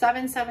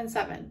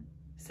 777.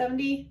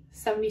 70,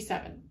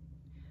 77.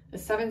 The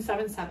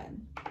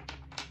 777.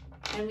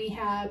 And we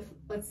have,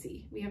 let's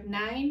see, we have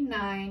 9,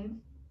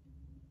 9,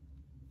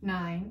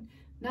 9,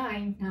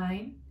 9,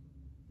 9,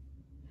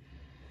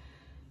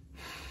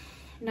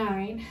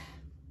 9.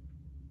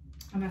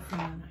 I'm messing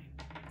on 9.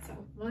 So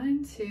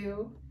 1,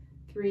 2,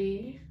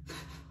 3,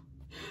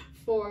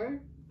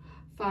 4,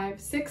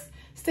 5, 6,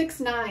 6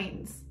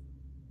 nines.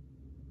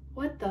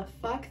 What the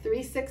fuck?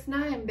 3, 6,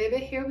 9, baby.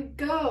 Here we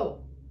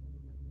go.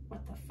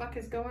 What the fuck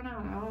is going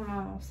on? I don't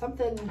know.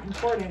 Something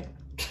important,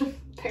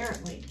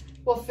 apparently.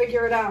 We'll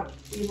figure it out.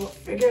 We will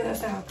figure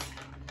this out.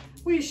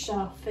 We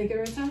shall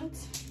figure it out.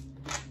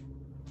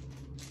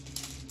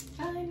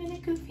 I'm in a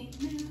goofy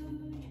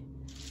mood.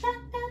 Da,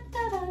 da,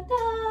 da, da,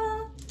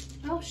 da.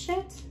 Oh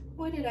shit.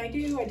 What did I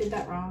do? I did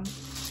that wrong.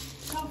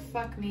 Oh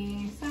fuck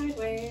me.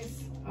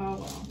 Sideways. Oh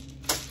well.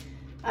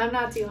 I'm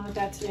not dealing with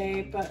that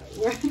today, but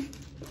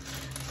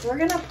we're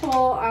gonna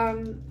pull,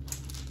 I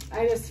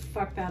just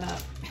fucked that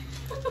up.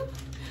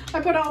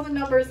 I put all the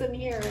numbers in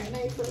here and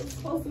I was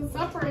supposed to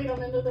separate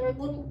them into their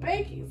little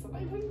baggies and I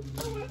didn't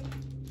do it.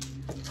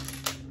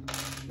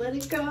 Let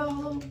it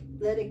go,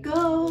 let it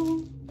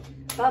go.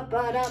 Ba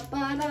ba da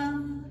ba da.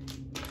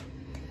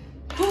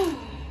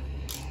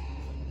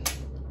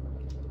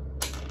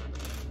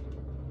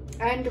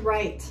 End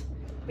right.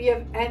 We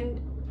have end,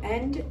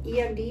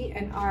 END,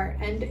 and R.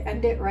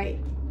 End it right.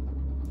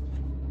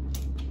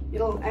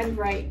 It'll end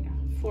right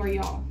for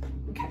y'all.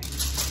 Okay.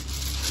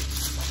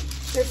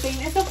 They're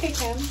saying it's okay,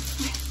 Kim.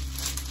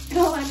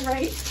 It'll end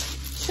right.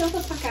 Chill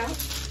the fuck out.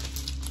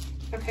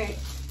 Okay.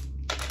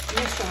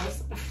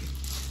 Initials.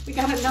 We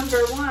got a number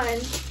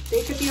 1.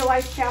 They could be a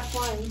life path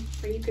 1,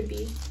 or you could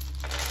be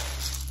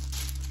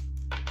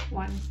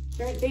 1.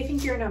 They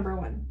think you're number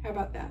 1. How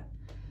about that?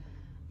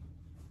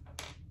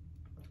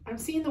 I'm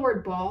seeing the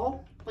word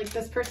ball. Like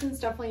this person's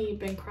definitely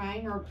been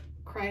crying or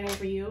cried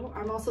over you.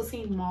 I'm also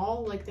seeing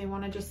maul, like they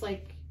want to just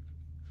like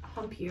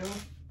hump you.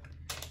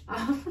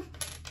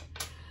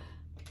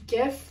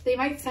 Gift. They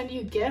might send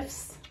you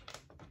gifts.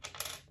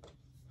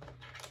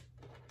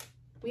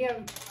 We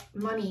have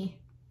money.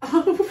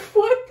 Oh,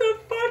 what the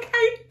fuck?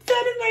 I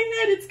said in my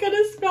head it's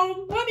gonna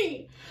spell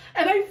money.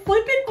 And I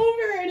flip it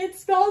over and it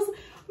spells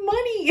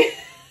money.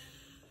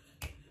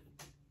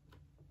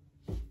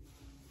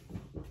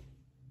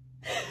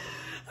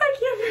 I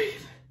can't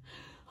breathe.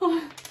 Oh.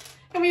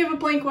 And we have a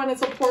blank one.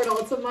 It's a portal.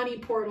 It's a money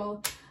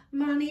portal.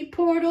 Money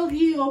portal,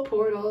 heal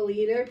portal,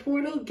 leader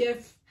portal,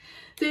 gift.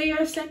 They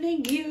are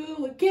sending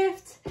you a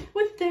gift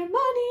with their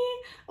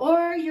money,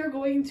 or you're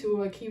going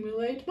to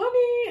accumulate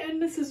money,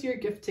 and this is your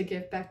gift to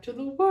give back to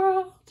the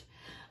world.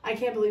 I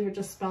can't believe it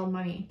just spelled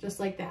money, just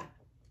like that.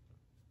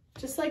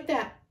 Just like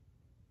that.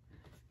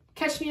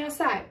 Catch me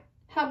outside.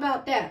 How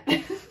about that?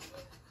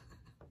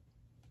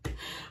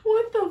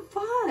 What the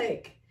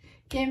fuck?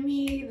 Give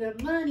me the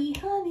money,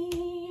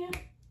 honey.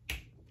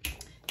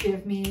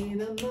 Give me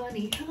the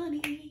money,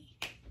 honey.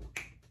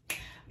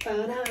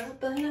 Ba-da,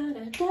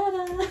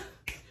 ba-da-da-da-da.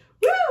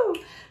 Woo!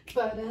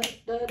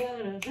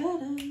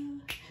 Ba-da-da-da-da-da.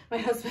 My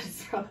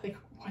husband's probably like,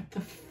 what the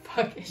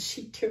fuck is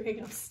she doing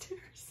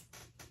upstairs?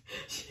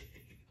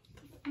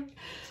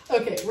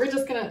 Okay, we're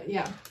just gonna,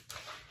 yeah.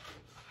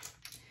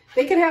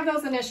 They could have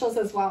those initials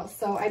as well,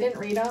 so I didn't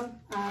read them.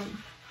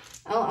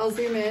 I'll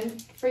zoom in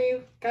for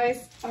you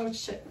guys. Oh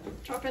shit,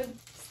 dropping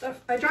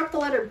stuff. I dropped the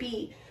letter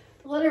B.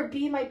 The letter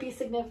B might be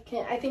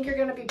significant. I think you're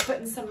gonna be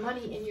putting some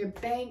money in your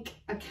bank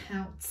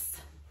accounts.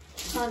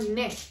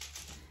 Honey.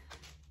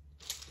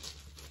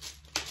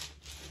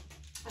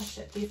 Oh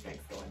shit, these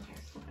bags go in here.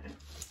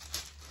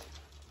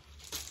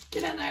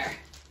 Get in there.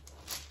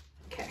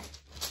 Okay.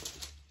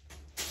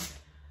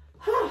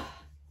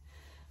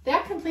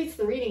 That completes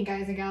the reading,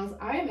 guys and gals.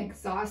 I am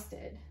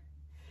exhausted.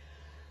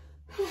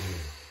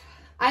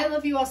 I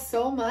love you all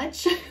so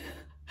much.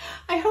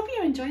 I hope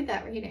you enjoyed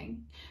that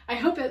reading. I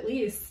hope at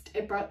least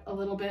it brought a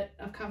little bit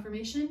of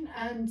confirmation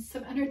and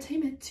some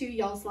entertainment to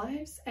y'all's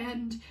lives.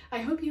 And I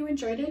hope you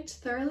enjoyed it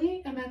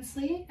thoroughly,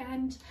 immensely.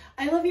 And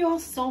I love you all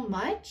so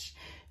much.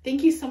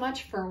 Thank you so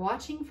much for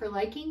watching, for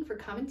liking, for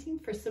commenting,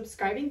 for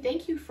subscribing.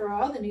 Thank you for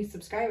all the new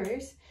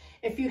subscribers.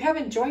 If you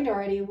haven't joined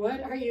already,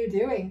 what are you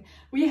doing?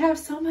 We have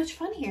so much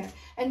fun here.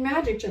 And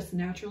magic just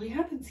naturally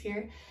happens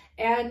here.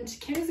 And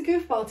Kim is a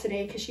goofball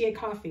today because she had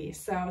coffee.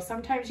 So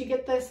sometimes you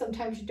get this,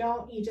 sometimes you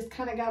don't. You just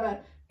kind of gotta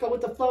go with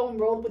the flow and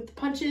roll with the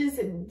punches,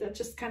 and that's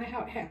just kind of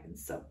how it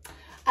happens. So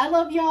I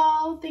love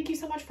y'all. Thank you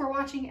so much for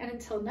watching, and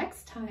until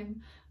next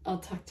time, I'll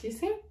talk to you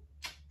soon.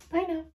 Bye now.